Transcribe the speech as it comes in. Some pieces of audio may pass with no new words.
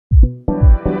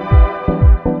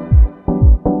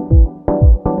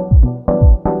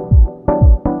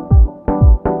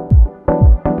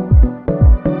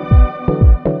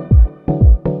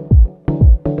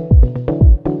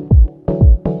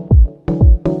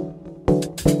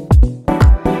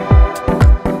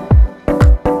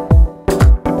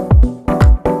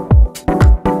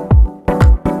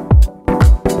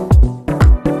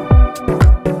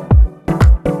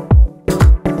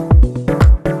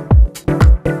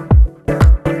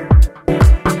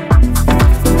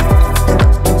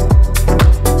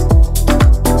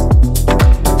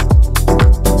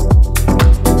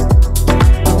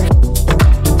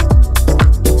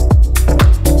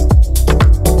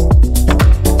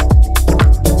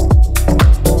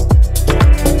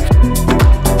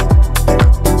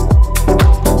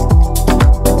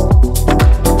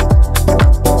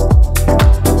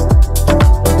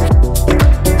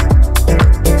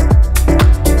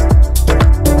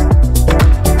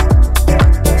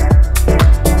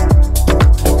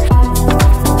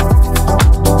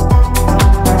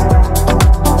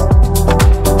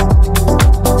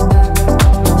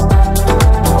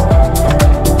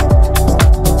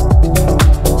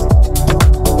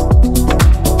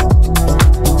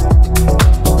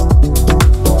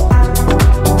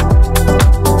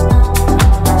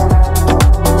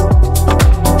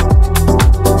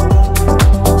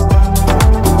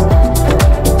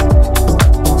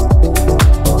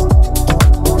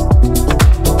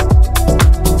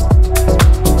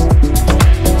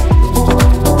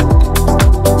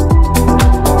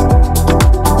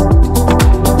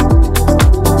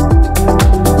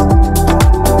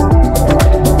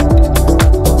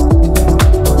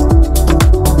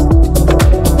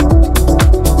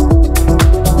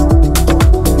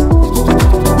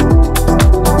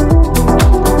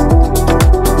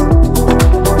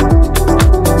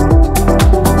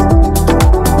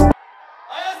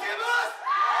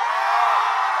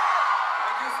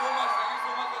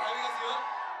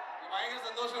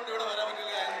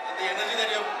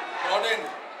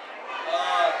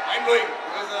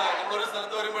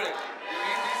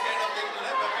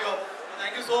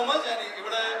you so much. And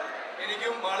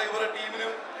എനിക്കും മാളവിക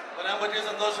ടീമിനും വരാൻ പറ്റിയ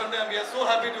സന്തോഷമുണ്ട്. And we are so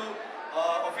happy to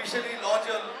officially launch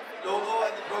your logo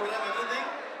and the program, everything.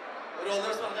 ഒരു all the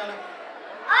best പറഞ്ഞാലും.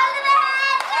 All the best.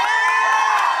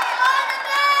 All the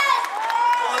best.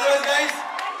 All the best, guys.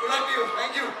 Good luck to you.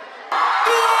 Thank you.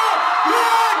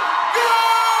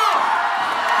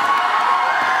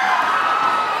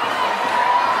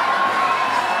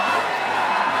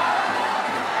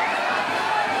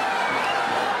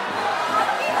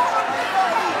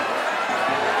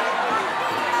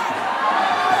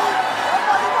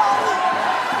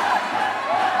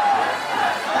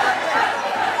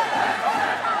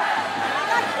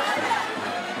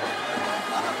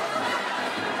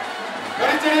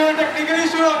 Technical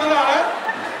issue വന്നതാണ്.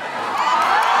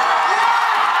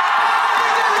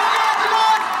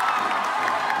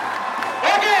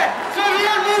 Okay, so we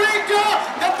are moving to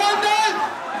the bundle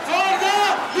for the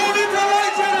Unni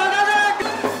Mukundan.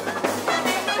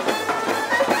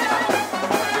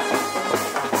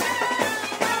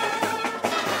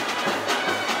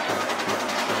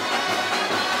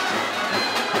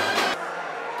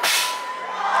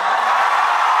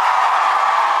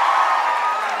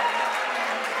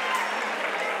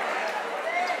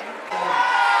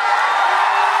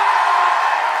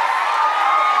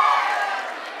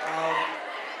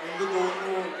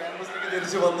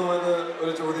 വന്നുവെന്ന്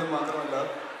ഒരു ചോദ്യം മാത്രമല്ല.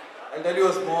 I'll tell you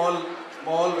a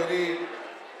small very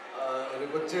ഒരു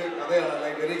കൊച്ചു കഥയാണ്,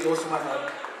 like very close to my heart.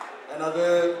 And അത്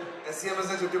SCMS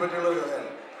ചുറ്റിപ്പറ്റിയുള്ള ഒരു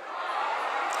കഥയാണ്.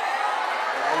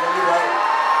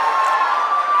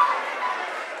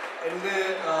 എൻ്റെ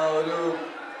ഒരു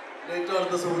ഏറ്റവും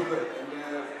അടുത്ത സുഹൃത്ത്,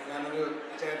 ഞാനൊരു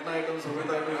ചേട്ടനായിട്ടും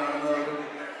സുഹൃത്തായിട്ടും കാണുന്ന ഒരു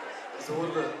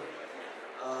സുഹൃത്ത്,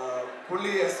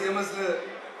 പുള്ളി SCMS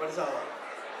പഠിച്ച ആളാണ്.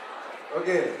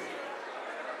 ഓക്കെ,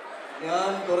 ഞാൻ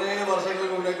കുറേ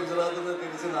വർഷങ്ങൾക്ക് മുന്നേ ഗുജറാത്തിൽ നിന്ന്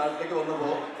തിരിച്ച് നാട്ടിലേക്ക്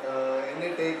വന്നപ്പോൾ എന്നെ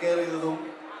ടേക്ക് കെയർ ചെയ്തതും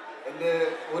എൻ്റെ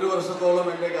ഒരു വർഷത്തോളം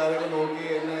എൻ്റെ കാര്യങ്ങൾ നോക്കി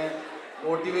എന്നെ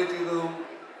മോട്ടിവേറ്റ് ചെയ്തതും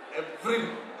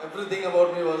everything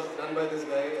about me was done by this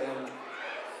guy.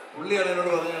 പുള്ളിയാണ്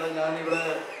എന്നോട് പറഞ്ഞത്, ഞാനിവിടെ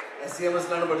SCMS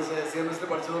പഠിച്ചത്. SCMS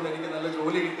പഠിച്ചതുകൊണ്ട് എനിക്ക് നല്ല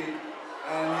ജോലി കിട്ടി.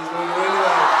 And is doing really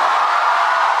well.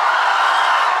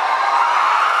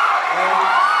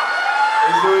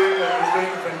 Is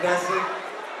doing fantastic.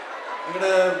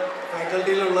 നിങ്ങളുടെ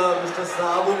ഫാക്കൽറ്റിയിലുള്ള മിസ്റ്റർ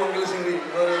സാബു മംഗലശ്ശേരി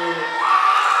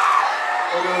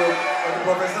ഒരു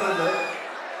പ്രൊഫസർ ഉണ്ട്.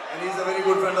 And is A very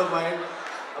good friend of mind.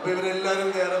 അപ്പോൾ ഇവരെല്ലാവരും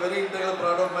very integral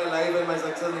part of my life and my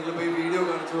success. നിങ്ങളിപ്പോൾ ഈ വീഡിയോ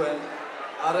കാണിച്ചു. ആൻഡ്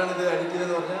ആരാണിത് എഡിറ്റ്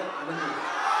ചെയ്തതെന്ന് പറഞ്ഞാൽ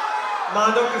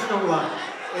Madhav Krishnakumar.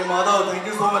 Madhav, thank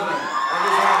you so much ma'am. Thank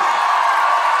you so much.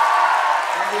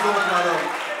 Thank you so much Madhav.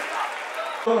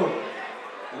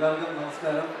 എല്ലാവർക്കും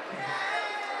നമസ്കാരം.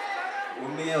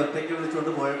 ഉണ്ണിയെ ഒറ്റയ്ക്ക്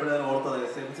വിളിച്ചുകൊണ്ട് പോയപ്പോഴാണ് ഓർത്തത്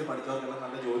SCMS പഠിച്ചവർക്കെല്ലാം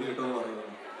നല്ല ജോലി കിട്ടുമെന്ന് പറയുന്നത്.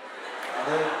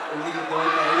 അത് ഉണ്ണി കൃത്യമായി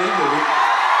പറയുകയും ചെയ്തു.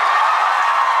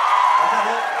 പക്ഷെ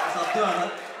അത് സത്യമാണ്,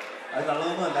 അത്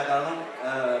കള്ളമൊന്നുമല്ല. കാരണം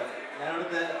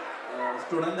ഞാനിവിടുത്തെ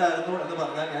സ്റ്റുഡൻ്റ് ആയിരുന്നു എന്ന്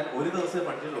പറഞ്ഞാൽ ഞാൻ ഒരു ദിവസമേ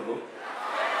പഠിച്ചിട്ടുള്ളൂ.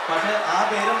 പക്ഷെ ആ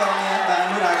പേരും പറഞ്ഞ് ഞാൻ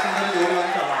ബാംഗ്ലൂർ ആക്ഷൻ സെന്ററിൽ ജോലി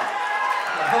വാങ്ങിച്ചാണ്.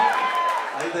 അപ്പം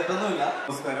അത് തെറ്റൊന്നുമില്ല.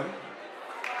 നമസ്കാരം.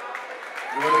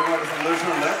 ഒരുപാട്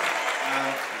സന്തോഷമുണ്ട്.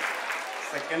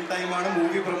 സെക്കൻഡ് ടൈമാണ്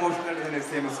മൂവി പ്രൊമോഷനായിട്ട് ഞാൻ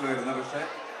SCMS വരുന്നത്. പക്ഷെ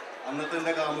അന്നത്തെ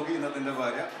എൻ്റെ കാമുകി ഇന്നത്തെ എൻ്റെ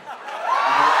ഭാര്യ.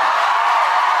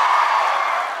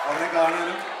 അവരെ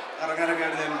കാണാനും ഇറങ്ങാനൊക്കെ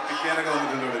ആയിട്ട് ഞാൻ പിക്ക് ചെയ്യാനൊക്കെ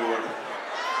വന്നിട്ടുണ്ട് ഒരുപാട്.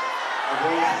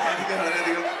 അപ്പോൾ എനിക്ക്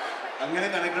വളരെയധികം അങ്ങനെ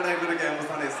കണക്റ്റഡ് ആയിട്ടൊരു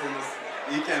ക്യാമ്പസാണ് SCMS.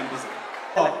 ഈ ക്യാമ്പസ്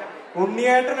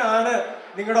ഉണ്ണിയേട്ടനാണ്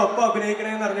നിങ്ങളുടെ ഒപ്പം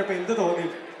അഭിനയിക്കണേന്ന് അറിഞ്ഞപ്പോ എന്ത് തോന്നി?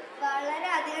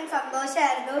 വളരെയധികം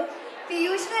സന്തോഷമായിരുന്നു.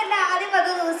 പീയൂഷിന് തന്നെ ആദ്യം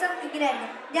 10 ദിവസം ഇങ്ങനെയായിരുന്നു,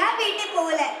 ഞാൻ വീട്ടിൽ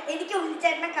പോലെ എനിക്ക്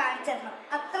ഉണ്ണിച്ചേട്ടനെ കാണിച്ചിരണം,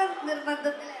 അത്ര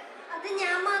നിർബന്ധത്തിലായിരുന്നു. അത്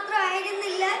ഞാൻ മാത്രം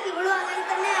ആയിരുന്നില്ല, ഇവളും അങ്ങനെ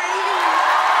തന്നെ ആയിരുന്നു.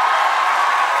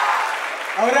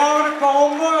 അവരാ ഒരു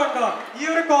കോംബോ കണ്ടോ? ഈ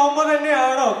ഒരു കോംബോ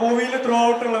തന്നെയാണോ മൂവിയിൽ ത്രൂ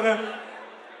ഔട്ട് ഉള്ളത്?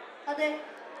 അതെ,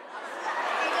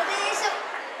 ഏകദേശം.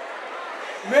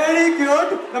 Very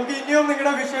good. നമുക്ക് ഇനിയും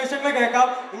നിങ്ങളുടെ വിശേഷങ്ങൾ കേൾക്കാം.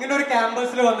 ഇങ്ങനെ ഒരു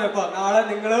ക്യാമ്പസിൽ വന്നപ്പോ നാളെ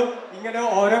നിങ്ങളും ഇങ്ങനെ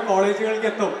ഓരോ കോളേജുകളിലേക്ക്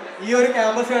എത്തും. ഈ ഒരു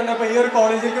ക്യാമ്പസ് കണ്ടപ്പോ ഈ ഒരു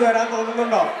കോളേജിലേക്ക് വരാൻ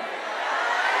തോന്നുന്നുണ്ടോ?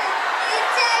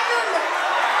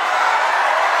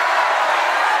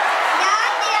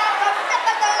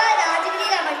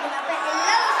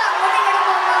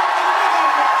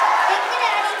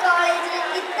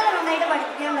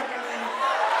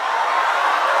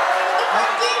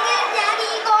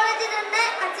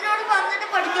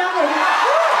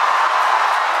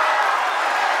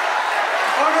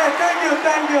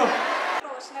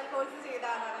 പ്രൊഫഷണൽ കോഴ്സ്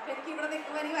ചെയ്താണ്. അപ്പൊ എനിക്ക് ഇവിടെ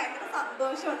നിൽക്കുമ്പോൾ എനിക്ക് ഭയങ്കര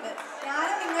സന്തോഷമുണ്ട്.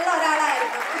 ഞാനും നിങ്ങളുടെ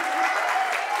ഒരാളായിരുന്നു.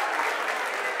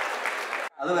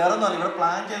 അത് വേറെ ഒന്നുമല്ല, ഇവിടെ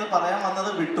പ്ലാൻ ചെയ്ത് പറയാൻ വന്നത്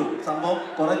വിട്ടു. സംഭവം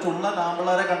കുറെ ചുള്ള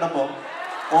നാമ്പിള്ളേരെ കണ്ടപ്പോ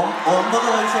 9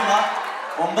 വയസ്സുള്ള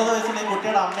 9 വയസ്സിൽ ഈ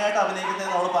കുട്ടിയുടെ അമ്മയായിട്ട്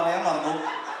അഭിനയിക്കുന്നതെന്ന് അവൾ പറയാൻ മറന്നു.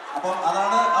 അപ്പം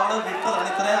അതാണ് അവള് വിട്ടതാണ്.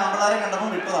 ഇത്രയും ആമ്പിളാരെ കണ്ടപ്പോൾ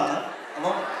വിട്ടതാണ്.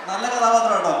 അപ്പം നല്ല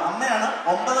കഥാപാത്രം കേട്ടോ. അമ്മയാണ്,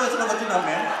 9 വയസ്സിലെ കൊച്ചിന്റെ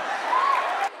അമ്മയാണ്.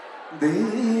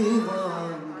 ദേവാങ്കണങ്ങൾ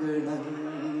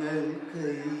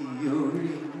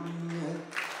കൈയൊഴിഞ്ഞ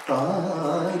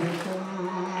താരകം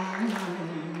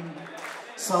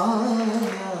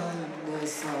സായാഹ്ന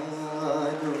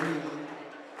സാനുരി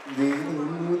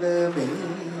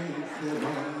വിനൂലമേഘമായി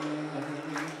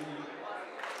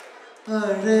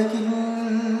അഴകിൻ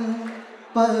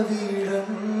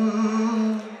പവിഴം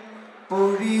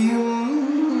പൊഴിയും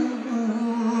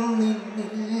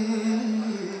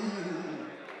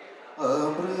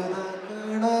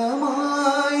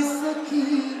അമൃതകണമായി സഖി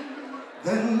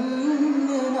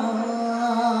ധന്യനായി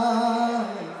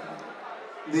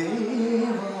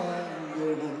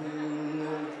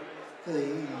ദേവാങ്കണങ്ങൾ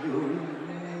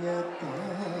കൈയൊഴിഞ്ഞ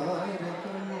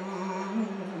താരകം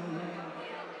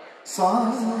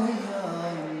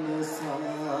സായാഹ്ന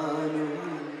സാനുരി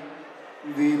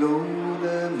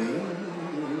വിലോലമേഘമായി.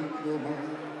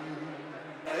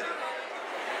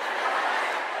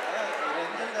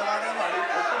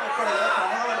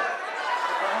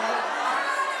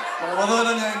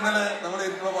 പ്രമോദോലം ഞാൻ ഇന്നലെ നമ്മുടെ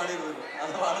ഇരിക്കുമ്പോൾ പാടിയിരുന്നു.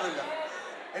 അത് പാടുന്നില്ല.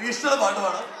 എനിക്ക് ഇഷ്ടമുള്ള പാട്ട്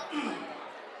പാടാം.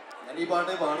 ഞാൻ ഈ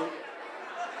പാട്ടേ പാടും.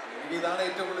 എനിക്ക് ഇതാണ്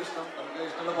ഏറ്റവും കൂടുതൽ ഇഷ്ടം. നമുക്ക്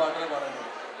ഇഷ്ടമുള്ള പാട്ടുകൾ പാടാനുള്ളത്.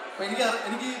 അപ്പൊ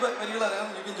എനിക്ക് ഈ വരികൾ അറിയാം.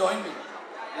 You can join me.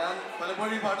 ഞാൻ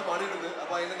പലപ്പോഴും ഈ പാട്ട് പാടിയിട്ടുണ്ട്.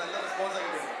 അപ്പൊ അതിന് നല്ല റെസ്പോൺസ് ഒക്കെ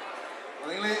കിട്ടും.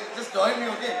 നിങ്ങൾ ജസ്റ്റ് ജോയിൻ മീ.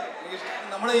 ഓക്കെ. എനിക്ക്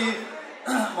നമ്മുടെ ഈ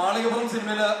മാളികപ്പുറം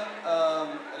സിനിമയില്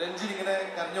രഞ്ജിൻ ഇങ്ങനെ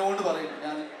കരഞ്ഞുകൊണ്ട് പറയും,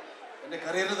 ഞാൻ എന്റെ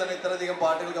കരിയറിൽ തന്നെ ഇത്രയധികം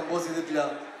പാട്ടുകൾ കമ്പോസ് ചെയ്തിട്ടില്ല,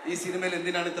 ഈ സിനിമയിൽ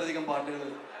എന്തിനാണ് ഇത്രയധികം പാട്ടുകൾ.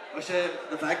 പക്ഷേ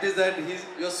the fact is that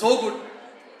you are so good.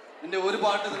 നിന്റെ ഒരു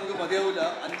പാട്ട് നമുക്ക് മതിയാവില്ല.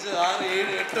 5, 6,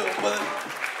 7, 8,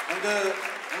 9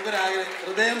 നമുക്കൊരു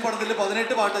ഹൃദയം പടത്തിൽ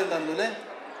 18 പാട്ട് ഉണ്ടായിരുന്നു അല്ലേ?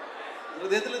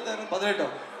 ഹൃദയത്തിൽ 18.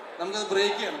 നമുക്കത്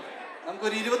ബ്രേക്ക് ചെയ്യണം.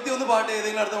 നമുക്കൊരു 21 പാട്ട്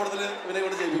ഏതെങ്കിലും അടുത്ത പടത്തിൽ ഇവനെ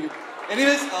കൊണ്ട് ചെയ്യിപ്പിക്കും.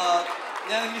 എനിവേസ്,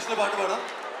 ഞാൻ ഇംഗ്ലീഷിലെ പാട്ട് പാടാം.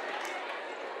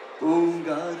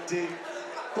 പൂങ്കാറ്റ്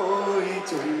പോയി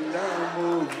ചൊല്ലാമോ,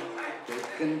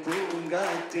 തെക്കൻ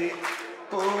പൂങ്കാറ്റ്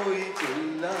പോയി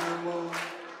ചൊല്ലാമോ,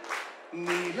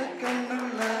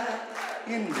 നീലക്കണ്ണുള്ള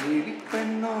എന്റെ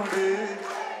പെണ്ണോട്.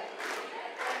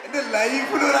 എന്റെ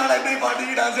ലൈഫിൽ ഒരാൾ എന്റെ ഈ പാട്ട്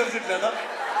ഈ ഡാൻസ് കളിച്ചിട്ടില്ല.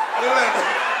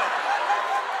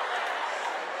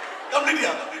 കംപ്ലീറ്റ്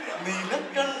ചെയ്യാം.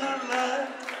 നീലക്കണ്ണുള്ള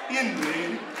എന്റെ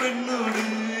പെണ്ണോട്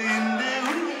എന്റെ.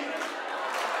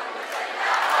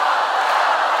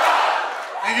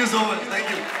 Thank you so much.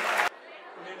 Thank you.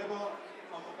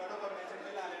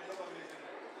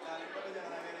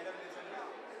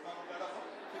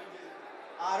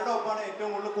 ആരുടെ ഒപ്പമാണ് ഏറ്റവും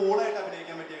കൂടുതൽ കൂളായിട്ട്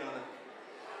അഭിനയിക്കാൻ പറ്റിയത്?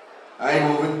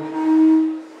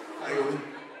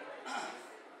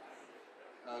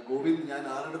 ഗോവിന്ദ്, ഞാൻ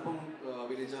ആരോടൊപ്പം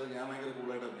അഭിനയിച്ചാലും ഞാൻ ഭയങ്കര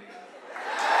കൂളായിട്ട് അഭിനയിക്കാം.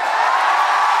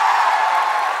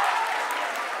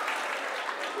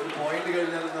 ഒരു പോയിന്റ്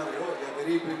കഴിഞ്ഞാൽ എന്താ അറിയോ,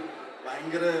 വെരി ബിഗ്,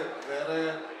 ഭയങ്കര വേറെ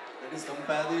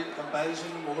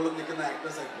കമ്പാരിഷന് മുകളിൽ നിൽക്കുന്ന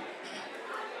ആക്ടേഴ്സ് ആയിട്ട്.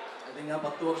 ഐ തിങ്ക് ഞാൻ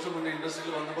 10 വർഷം മുന്നേ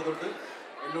ഇൻഡസ്ട്രിയിൽ വന്നപ്പോൾ തൊട്ട്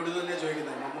എന്നോട് ഇത് തന്നെയാണ്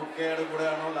ചോദിക്കുന്നത്, മമ്മൂക്കയുടെ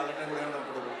കൂടെയാണോ ലാലേട്ടൻ്റെ കൂടെയാണോ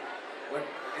നടക്കുന്നത്. ബട്ട്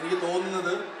എനിക്ക്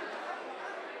തോന്നുന്നത്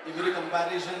ഇവർ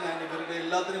കമ്പാരിഷൻ ആൻഡ് ഇവരുടെ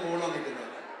എല്ലാത്തിനും മുകളിലാണ് നിൽക്കുന്നത്.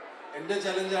 എൻ്റെ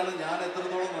ചലഞ്ചാണ് ഞാൻ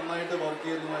എത്രത്തോളം നന്നായിട്ട് വർക്ക്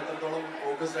ചെയ്യുന്നു, എത്രത്തോളം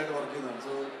ഫോക്കസ്ഡ് ആയിട്ട് വർക്ക് ചെയ്യുന്നതാണ്.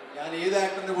 സോ ഞാൻ ഏത്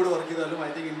ആക്ടറിൻ്റെ കൂടെ വർക്ക് ചെയ്താലും ഐ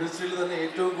തിങ്ക് ഇൻഡസ്ട്രിയിൽ തന്നെ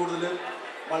ഏറ്റവും കൂടുതൽ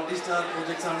മൾട്ടി സ്റ്റാർ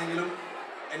പ്രൊജക്ട്സ് ആണെങ്കിലും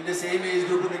എൻ്റെ സെയിം ഏജ്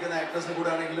ഗ്രൂപ്പിൽ നിൽക്കുന്ന ആക്ടേഴ്സിൻ്റെ കൂടെ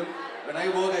ആണെങ്കിലും when I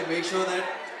work I make sure that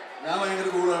ഞാൻ ഭയങ്കര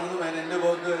കൂടുതലാണെന്നും എൻ്റെ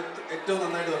വർക്ക് ഏറ്റവും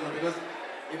നന്നായിട്ട് വരണം. ബിക്കോസ്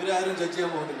ഇവരാരും ജഡ്ജ് ചെയ്യാൻ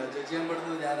പോകുന്നില്ല, ജഡ്ജ് ചെയ്യാൻ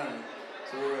പറ്റുന്നത് ഞാനാണ്.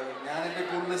 സോ ഞാൻ എൻ്റെ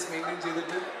കൂൾനെസ് മെയിൻറ്റെയിൻ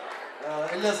ചെയ്തിട്ട്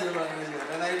എല്ലാ സിനിമകളും അങ്ങനെ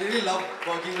ചെയ്തത്. I really love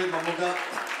working with Mammukka.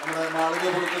 നമ്മുടെ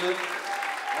മാളികപ്പുറത്തിൻ്റെ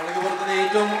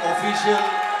ഏറ്റവും ഒഫീഷ്യൽ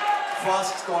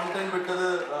ഫാസ്റ്റ് കോണ്ടന്റ് വിട്ടത്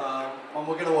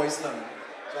മമ്മൂക്കയുടെ വോയിസിലാണ്.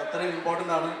 സോ അത്രയും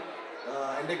ഇമ്പോർട്ടൻ്റ് ആണ്.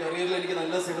 എൻ്റെ കരിയറിൽ എനിക്ക്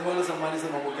നല്ല സിനിമകൾ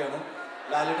സമ്മാനിച്ചത് മമ്മൂക്കയാണ്.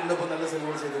 ലാലേട്ടൻ്റെ ഒപ്പം നല്ല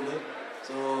സിനിമകൾ ചെയ്തിട്ടുണ്ട്.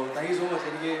 So thank you so much.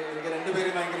 എനിക്ക്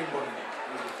രണ്ടുപേരും ഭയങ്കര ഇമ്പോർട്ടൻ്റ്.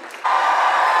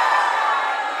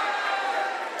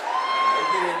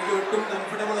 എനിക്ക് ഒട്ടും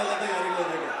കംഫർട്ടബിൾ അല്ലാത്ത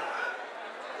കാര്യങ്ങളൊക്കെ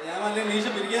ഞാൻ നല്ല മീശ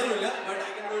പിരിക്കാറുമില്ല. But I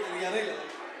can do it. എനിക്ക് അറിയില്ല.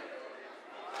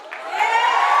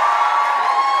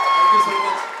 Thank you so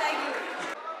much.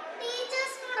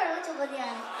 ടീച്ചേഴ്സിനോടുള്ള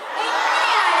ചോദ്യമാണ്,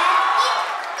 എങ്ങനെയാണ്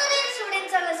ഇത്രയും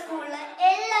സ്റ്റുഡൻസ് ഉള്ള സ്കൂളിൽ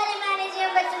എല്ലാവരും മാനേജ്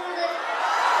ചെയ്യാൻ പറ്റുന്നത്?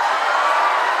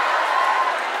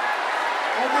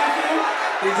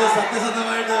 ടീച്ചർ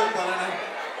സത്യസന്ധമായിട്ട് പറയണം.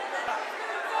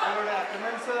 അവരുടെ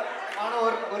അറ്റൻഡൻസ് ആണ്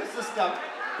ഒരു സിസ്റ്റം.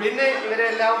 പിന്നെ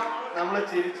ഇവരെല്ലാം നമ്മൾ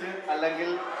ചിരിച്ച് അല്ലെങ്കിൽ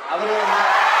അവർ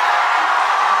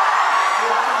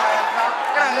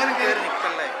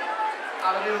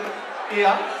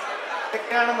ചെയ്യാം.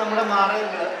 ഇതൊക്കെയാണ് നമ്മുടെ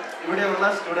മാർഗങ്ങൾ ഇവിടെയുള്ള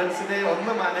സ്റ്റുഡൻസിനെ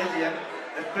ഒന്ന് മാനേജ് ചെയ്യാൻ.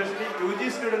 എസ്പെഷ്യലി UG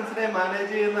സ്റ്റുഡൻസിനെ മാനേജ്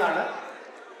ചെയ്യുന്നതാണ്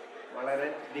വളരെ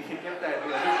ഡിഫിക്കൽട്ട്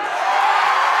ആയിട്ടുള്ള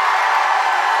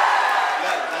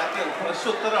ഫ്രഷ്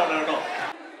ഉത്തരവാണ് കേട്ടോ.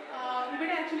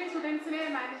 ഇവിടെ ആക്ച്വലി സ്റ്റുഡൻസിനെ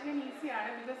മാനേജ് ചെയ്യാൻ ഈസിയാണ്,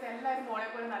 ബിക്കോസ് എല്ലാവരും മോളെ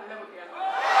പോലെ നല്ല കുട്ടിയാണ്.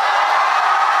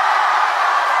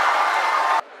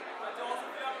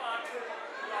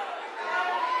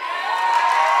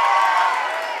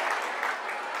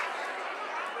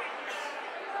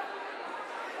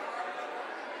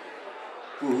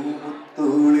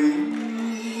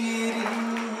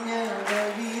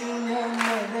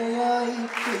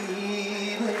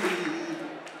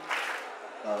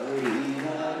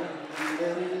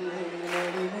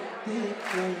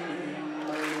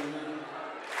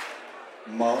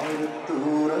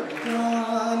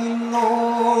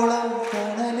 മാറത്തൂറക്കാനിന്നോളം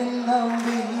കടലെല്ലാം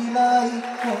വെയിലായി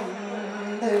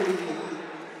കൊണ്ടടി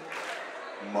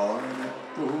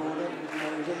മാനത്തോളം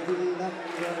മഴവെള്ളം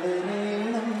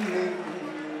കടലേണം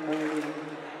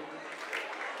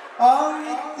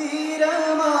ആഴിത്തീരമാല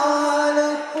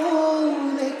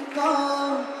പോലെ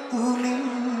കാത്തു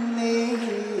നിന്നേ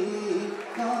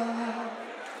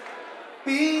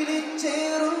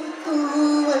പീലിച്ചേറും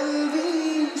തൂവൽ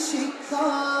വീശിക്കാറ്റിലാടി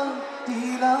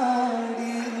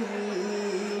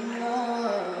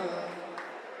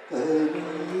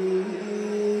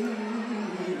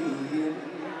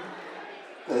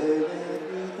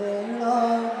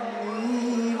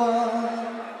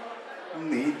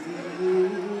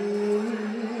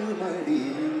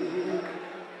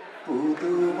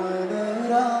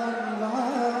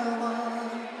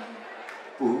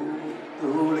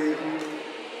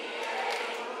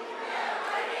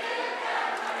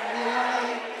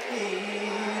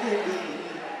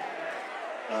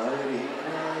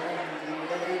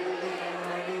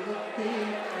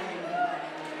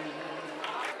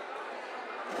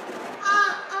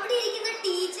അവിടെ ഇരിക്കുന്ന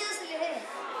ടീച്ചേഴ്സില്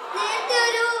നേരത്തെ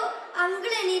ഒരു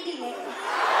അങ്കിൾ എണീറ്റില്ലേ?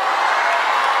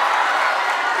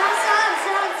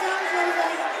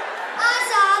 ആ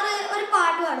സാറ് ഒരു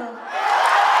പാട്ട് പാടുമോ?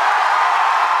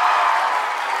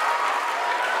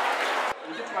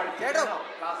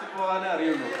 ക്ലാസ്സിൽ പോകാനേ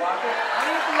അറിയുള്ളൂ. പാട്ട്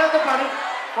അറിയത്തില്ലാത്ത പണി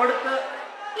കൊടുത്ത്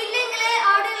ഇല്ലെങ്കിൽ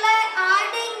അവിടെയുള്ള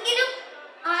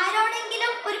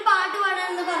ആരോടെങ്കിലും ഒരു പാട്ട്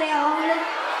പാടാനെന്ന് പറയാമോ?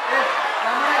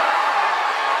 നമ്മുടെ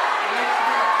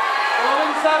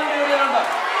ഗോവിന്ദ് സാറിന്റെ എവിടെയുണ്ടോ?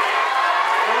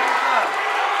 ഗോവിന്ദ് സാർ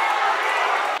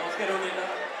നമസ്കാരം ഉണ്ണിയേട്ടാ.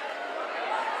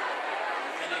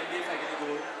 ഞാൻ MBA ഫാക്കൽറ്റി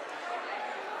ഗോൾഡ്.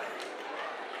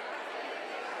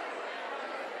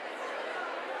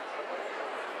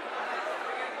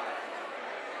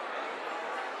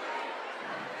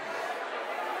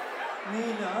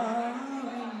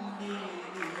 നിലാവിൻ്റെ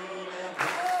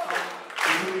നീലഭസ്മം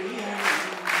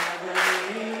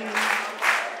കുഴിയണിഞ്ഞവളേ,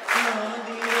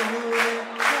 ആദിയോടെ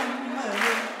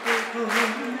കമ്മലത്ത്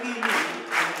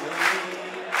കുലുങ്ങിയിരിക്കുന്നവളേ,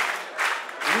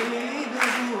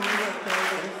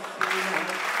 വേദപൂർവ്വതടസ്സിനാൽ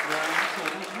ഞാൻ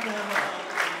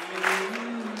സ്വന്തമാക്കിയും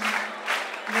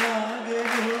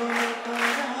രാഗലോല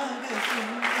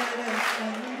പരാഗസുന്ദര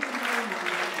സംഗമം.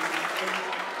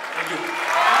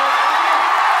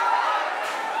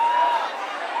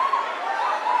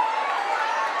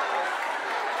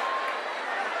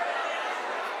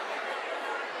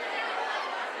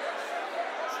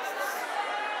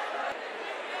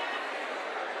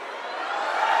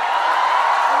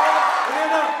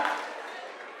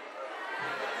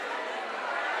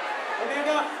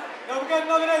 നമുക്ക്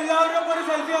എന്താ എല്ലാവരും ഒപ്പം ഒരു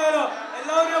സെൽഫി ആയാലോ?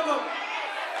 എല്ലാവരും ഒപ്പം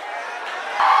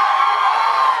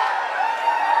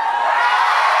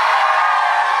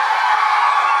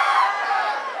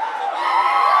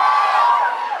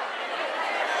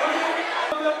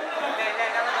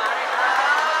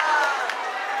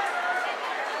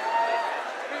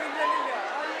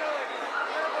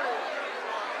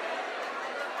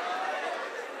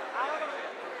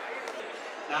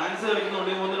ഡാൻസ് കളിക്കുന്ന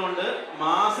ഉണ്ണി മൂന്നിനുണ്ട്,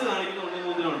 മാസ് കാണിക്കുന്ന ഉണ്ണി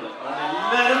മൂന്നിനുണ്ട്.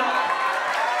 എല്ലാവരും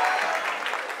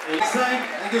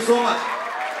താങ്ക് യു സോ മച്ച്.